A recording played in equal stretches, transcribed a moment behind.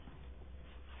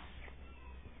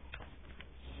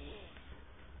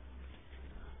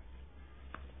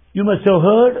You must have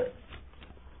heard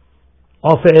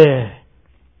of a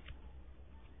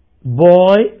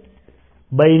boy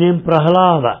by name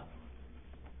Prahlada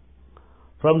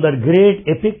from the great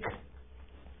epic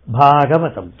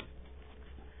Bhagavatam.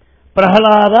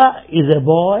 Prahlada is a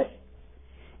boy,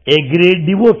 a great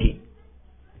devotee,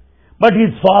 but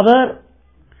his father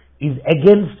is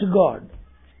against God.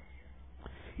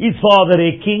 His father,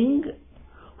 a king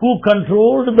who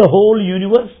controlled the whole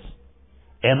universe,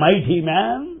 a mighty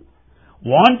man,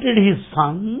 wanted his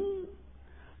son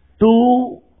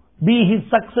to be his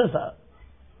successor.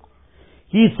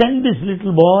 He sent this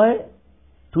little boy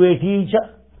to a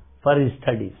teacher for his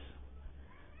studies.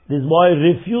 This boy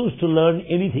refused to learn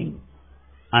anything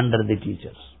under the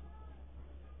teachers.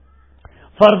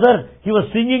 Further, he was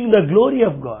singing the glory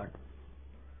of God,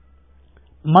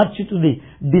 much to the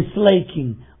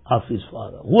disliking of his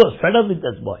father, who was fed up with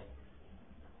this boy.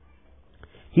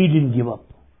 He didn't give up.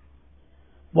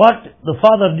 What the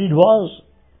father did was,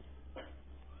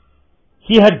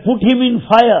 he had put him in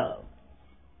fire,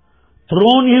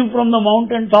 thrown him from the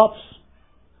mountain tops,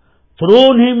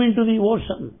 thrown him into the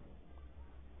ocean,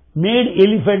 made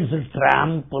elephants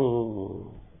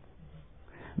trample,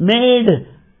 made,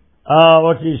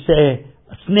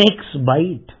 snakes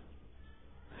bite,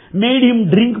 made him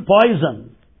drink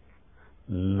poison.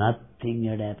 Nothing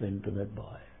had happened to that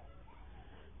boy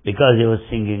because he was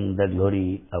singing the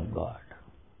glory of God.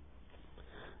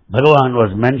 Bhagavan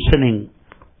was mentioning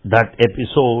that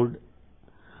episode,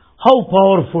 how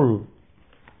powerful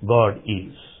God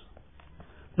is,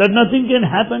 that nothing can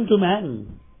happen to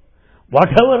man,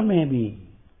 whatever may be,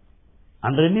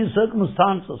 under any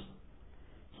circumstances.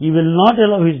 He will not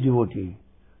allow his devotee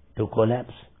to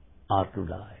collapse or to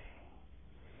die.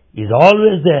 He is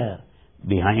always there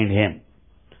behind him.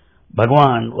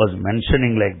 Bhagavan was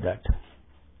mentioning like that.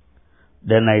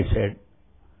 Then I said,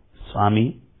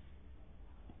 Swami,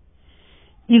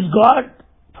 is God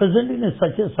present in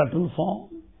such a subtle form?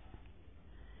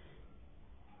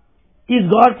 Is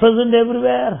God present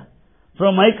everywhere?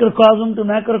 From microcosm to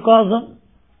macrocosm?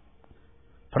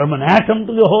 From an atom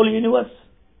to the whole universe?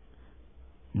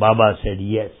 Baba said,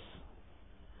 yes.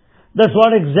 That's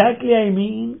what exactly I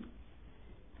mean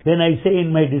when I say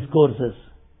in my discourses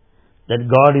that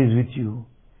God is with you,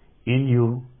 in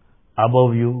you,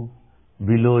 above you,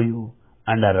 below you,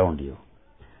 and around you.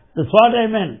 That's what I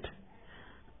meant.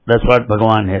 That's what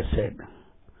Bhagavan has said.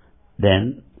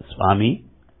 Then, Swami,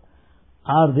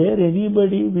 are there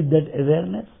anybody with that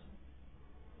awareness?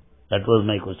 That was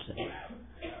my question.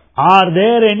 Are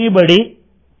there anybody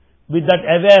with that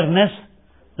awareness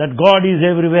that God is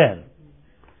everywhere?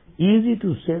 Easy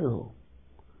to say though.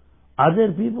 Are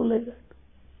there people like that?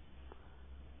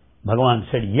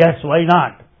 Bhagavan said, yes, why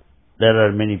not? There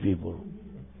are many people.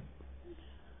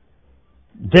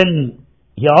 Then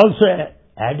he also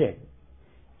added,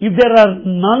 if there are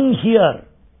none here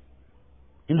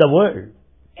in the world,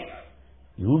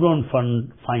 you don't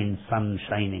find sun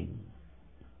shining.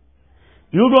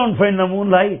 You don't find the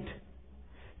moonlight.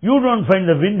 You don't find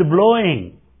the wind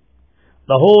blowing.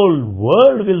 The whole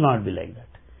world will not be like that.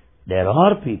 There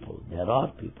are people.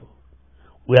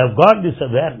 We have got this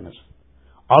awareness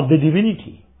of the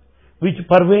divinity which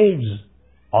pervades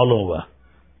all over.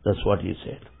 That's what he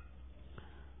said.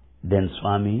 Then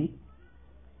Swami,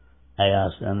 I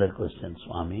asked another question,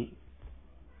 Swami,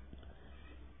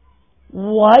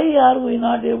 why are we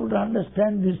not able to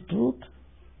understand this truth?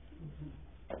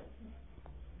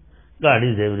 God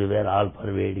is everywhere, all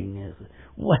pervading.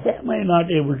 Why am I not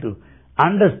able to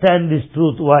understand this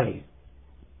truth? Why?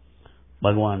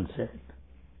 Bhagavan said,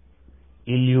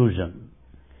 illusion.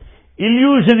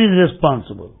 Illusion is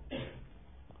responsible.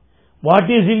 What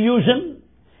is illusion?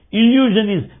 Illusion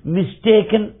is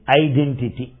mistaken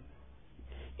identity.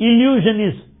 Illusion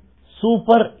is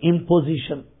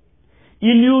superimposition.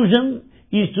 Illusion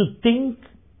is to think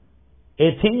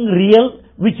a thing real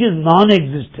which is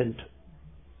non-existent.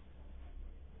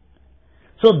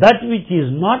 So that which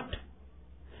is not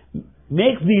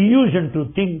makes the illusion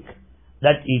to think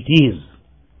that it is.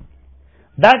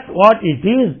 That what it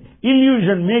is,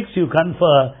 illusion makes you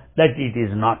confer that it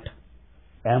is not.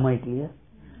 Am I clear?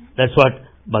 That's what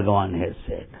Bhagavan has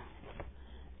said.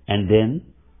 And then,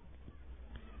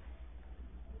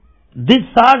 this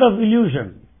sort of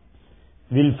illusion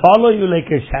will follow you like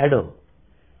a shadow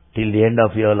till the end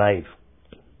of your life.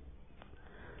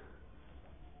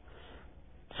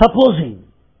 Supposing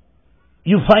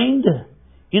you find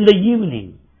in the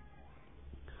evening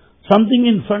something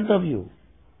in front of you,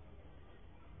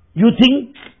 you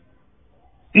think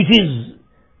it is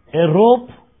a rope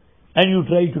and you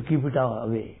try to keep it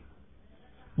away.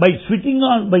 By switching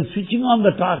on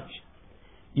the torch,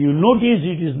 you will notice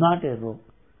it is not a rope.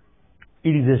 It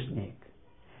is a snake.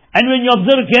 And when you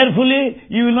observe carefully,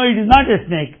 you will know it is not a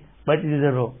snake, but it is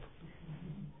a rope.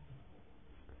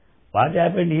 What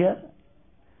happened here?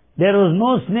 There was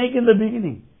no snake in the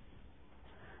beginning.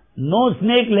 No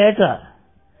snake later.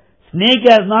 Snake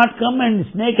has not come and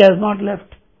snake has not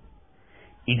left.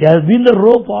 It has been the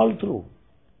rope all through.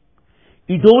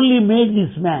 It only made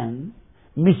this man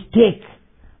mistake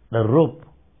the rope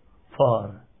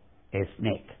for a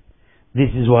snake. This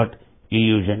is what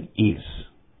illusion is.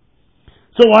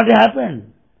 So what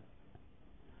happened?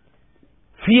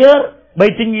 Fear by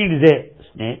thinking it is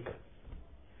a snake.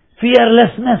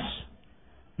 Fearlessness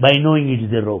by knowing it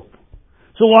is a rope.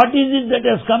 So what is it that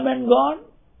has come and gone?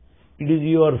 It is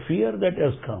your fear that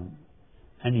has come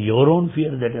and your own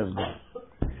fear that has gone.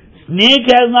 Snake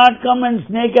has not come and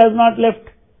snake has not left.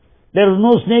 There is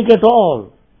no snake at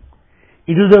all.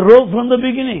 It is a rope from the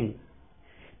beginning.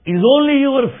 It is only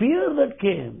your fear that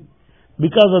came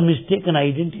because of mistaken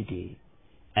identity,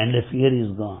 and the fear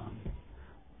is gone.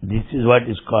 This is what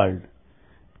is called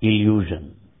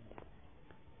illusion.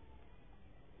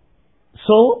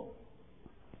 So,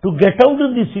 to get out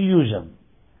of this illusion,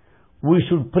 we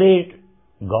should pray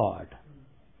God.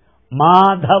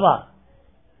 Madhava.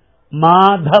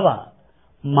 Madhava.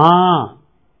 Ma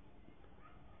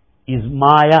is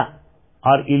Maya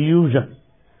or illusion.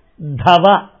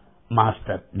 Dhava,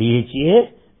 master.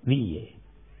 D-H-A-V-A.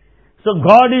 So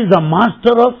God is the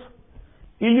master of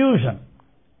illusion.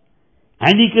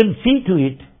 And He can see to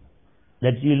it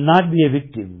that you will not be a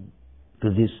victim to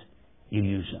this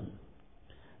illusion.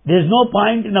 There is no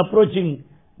point in approaching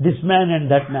this man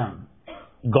and that man.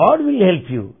 God will help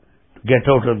you to get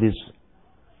out of this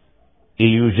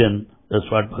illusion. That's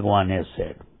what Bhagavan has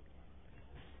said.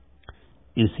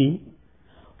 You see,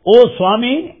 oh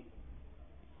Swami,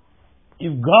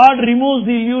 if God removes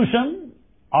the illusion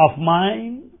of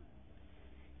mind,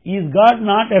 is God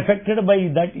not affected by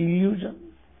that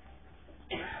illusion?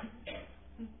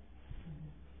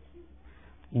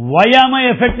 Why am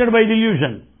I affected by the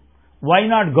illusion? Why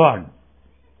not God?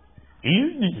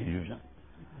 Illusion is illusion.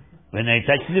 When I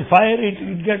touch the fire,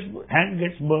 hand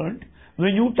gets burnt.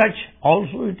 When you touch,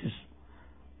 also it is.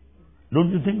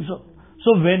 Don't you think so?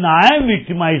 So when I am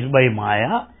victimized by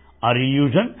Maya or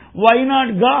illusion, why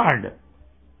not God?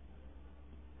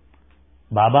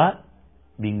 Baba,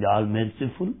 being the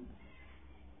all-merciful,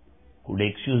 could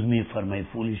excuse me for my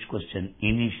foolish question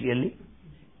initially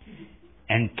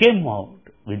and came out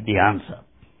with the answer.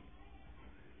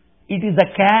 It is the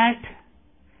cat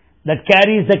that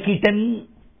carries the kitten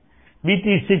with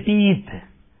its teeth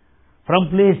from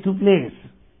place to place.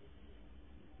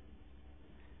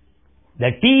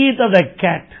 The teeth of the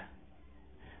cat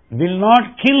will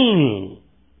not kill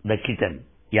the kitten,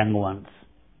 young ones.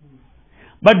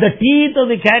 But the teeth of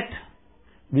the cat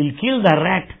will kill the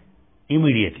rat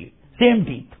immediately. Same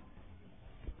teeth.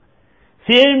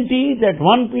 Same teeth at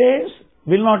one place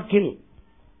will not kill.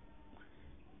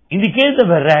 In the case of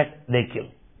a rat, they kill.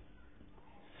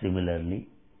 Similarly,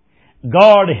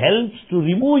 God helps to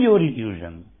remove your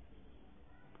illusion,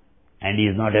 and He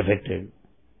is not affected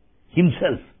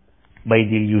Himself by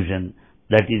the illusion.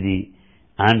 That is the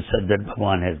answer that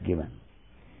Bhagavan has given.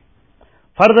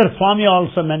 Further, Swami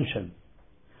also mentioned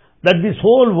that this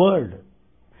whole world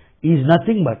is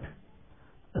nothing but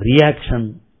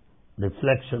reaction,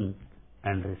 reflection,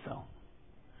 and resound.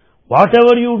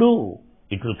 Whatever you do,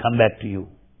 it will come back to you.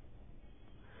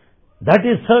 That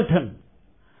is certain.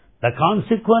 The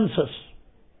consequences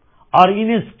are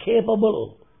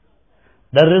inescapable.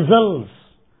 The results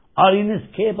are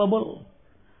inescapable.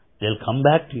 They'll come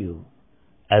back to you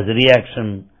as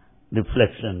reaction,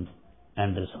 reflection,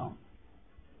 and resound.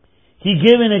 He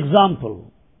gave an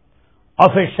example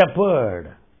of a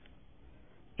shepherd,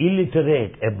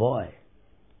 illiterate, a boy.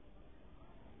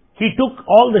 He took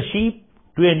all the sheep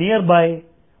to a nearby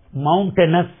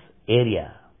mountainous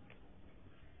area.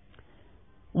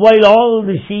 While all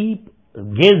the sheep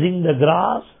gazing the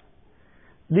grass,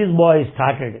 this boy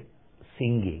started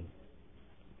singing.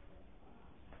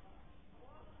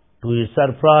 To his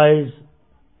surprise,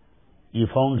 he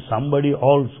found somebody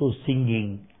also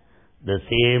singing the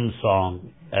same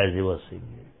song as he was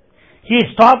singing. He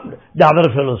stopped, the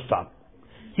other fellow stopped.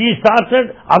 He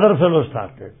started, other fellow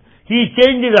started. He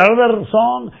changed another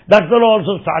song, that fellow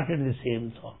also started the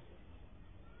same song.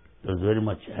 He was very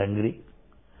much angry.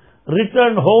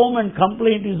 Returned home and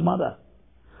complained to his mother.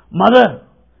 Mother,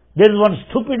 there is one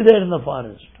stupid there in the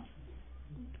forest.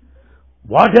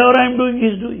 Whatever I am doing, he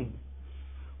is doing.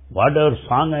 Whatever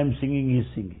song I am singing, he is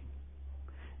singing.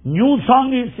 New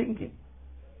song he is singing.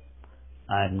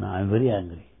 I am very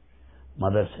angry.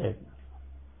 Mother said,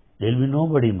 There will be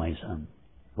nobody, my son.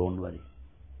 Don't worry.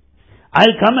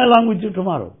 I'll come along with you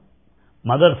tomorrow.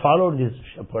 Mother followed this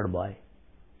shepherd.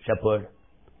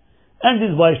 And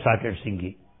this boy started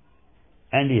singing.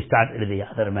 And he started the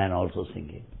other man also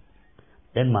singing.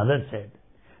 Then mother said,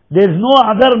 there is no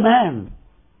other man.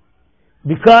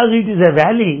 Because it is a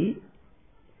valley,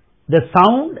 the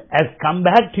sound has come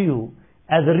back to you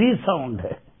as a resound.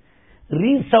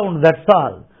 Resound, that's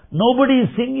all. Nobody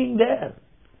is singing there.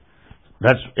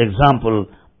 That's example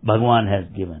Bhagavan has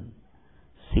given.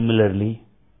 Similarly,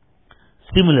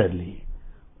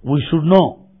 we should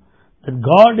know that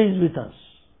God is with us.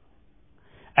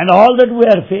 And all that we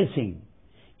are facing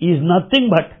is nothing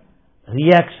but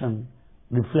reaction,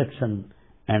 reflection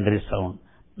and resound.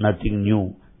 Nothing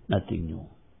new.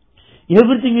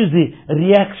 Everything is the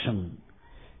reaction.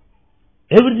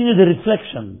 Everything is a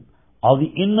reflection of the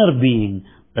inner being.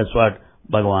 That's what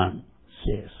Bhagavan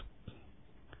says.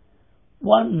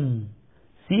 One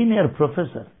senior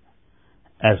professor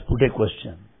has put a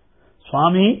question.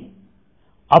 Swami,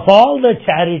 of all the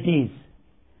charities,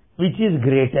 which is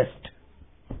greatest?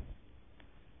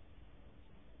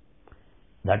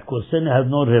 That question has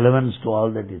no relevance to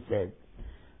all that he said.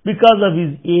 Because of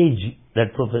his age,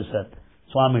 that professor,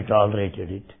 Swami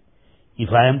tolerated it.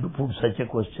 If I am to put such a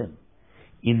question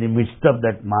in the midst of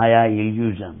that Maya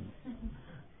illusion,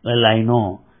 well, I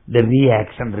know the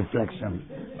reaction, reflection,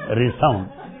 resound,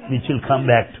 which will come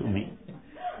back to me.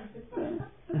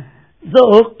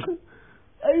 So,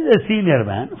 he is a senior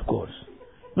man, of course.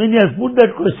 When he has put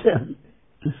that question,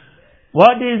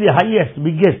 what is the highest,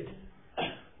 biggest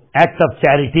act of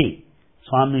charity?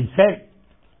 Swami said,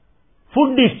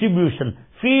 food distribution,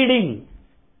 feeding.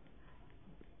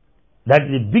 That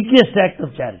is the biggest act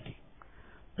of charity.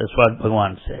 That's what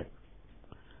Bhagavan said.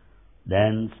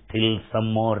 Then still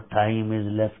some more time is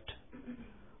left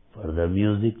for the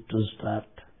music to start,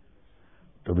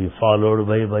 to be followed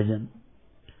by bhajan.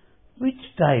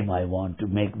 Which time I want to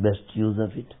make best use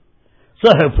of it?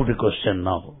 So I have put a question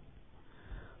now.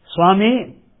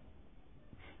 Swami,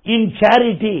 in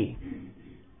charity,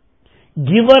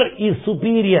 giver is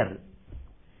superior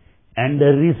and the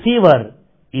receiver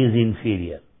is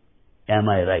inferior. Am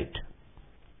I right?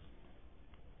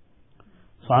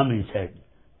 Swami said,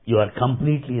 you are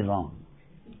completely wrong.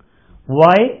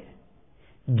 Why?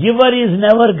 Giver is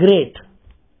never great.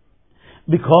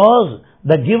 Because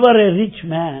the giver, a rich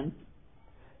man,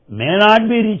 may not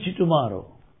be rich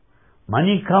tomorrow.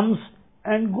 Money comes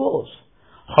and goes.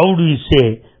 How do you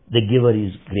say the giver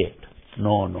is great?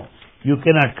 No. You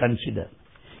cannot consider.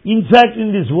 In fact,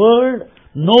 in this world,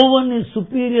 no one is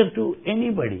superior to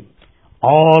anybody.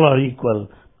 All are equal.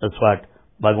 That's what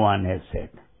Bhagavan has said.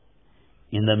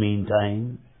 In the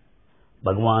meantime,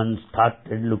 Bhagavan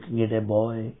started looking at a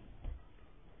boy.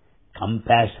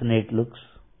 Compassionate looks.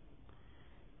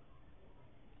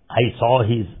 I saw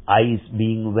his eyes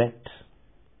being wet.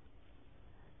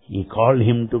 He called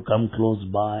him to come close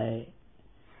by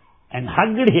and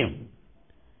hugged him.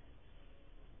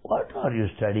 What are you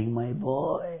studying, my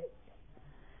boy?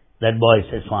 That boy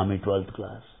said, Swami, 12th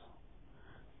class.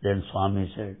 Then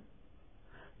Swami said,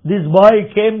 this boy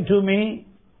came to me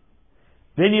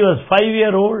when he was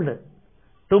 5-year-old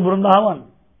to Vrindavan.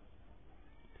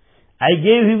 I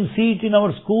gave him seat in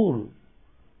our school.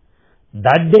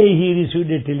 That day he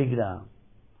received a telegram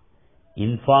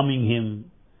informing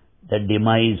him the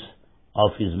demise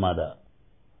of his mother.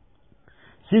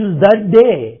 Since that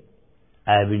day,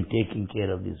 I have been taking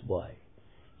care of this boy.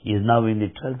 He is now in the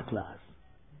 12th class.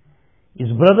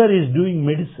 His brother is doing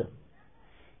medicine.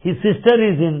 His sister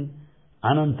is in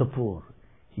Anantapur.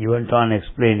 He went on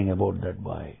explaining about that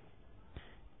boy.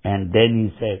 And then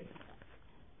he said,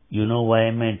 you know why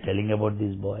am I telling about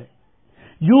this boy?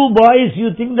 You boys,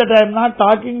 you think that I am not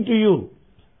talking to you.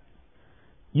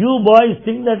 You boys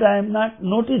think that I am not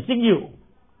noticing you.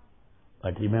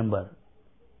 But remember,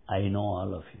 I know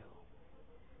all of you.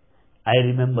 I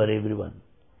remember everyone.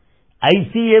 I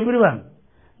see everyone.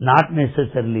 Not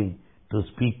necessarily to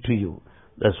speak to you.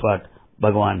 That's what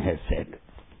Bhagavan has said.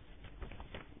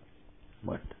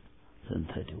 What?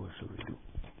 7:30, what should we do?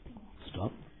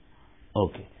 Stop?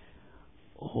 Okay.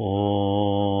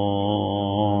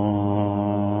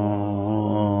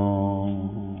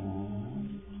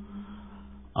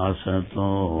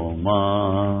 Asato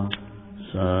ma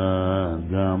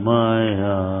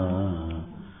sagamaya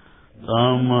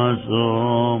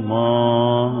tamaso ma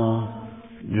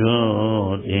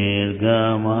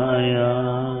jyotirgamaya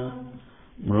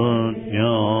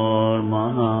mrutyorma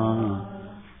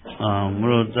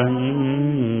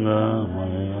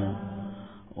amrutangamaya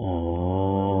Om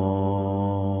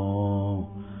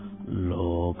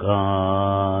Loka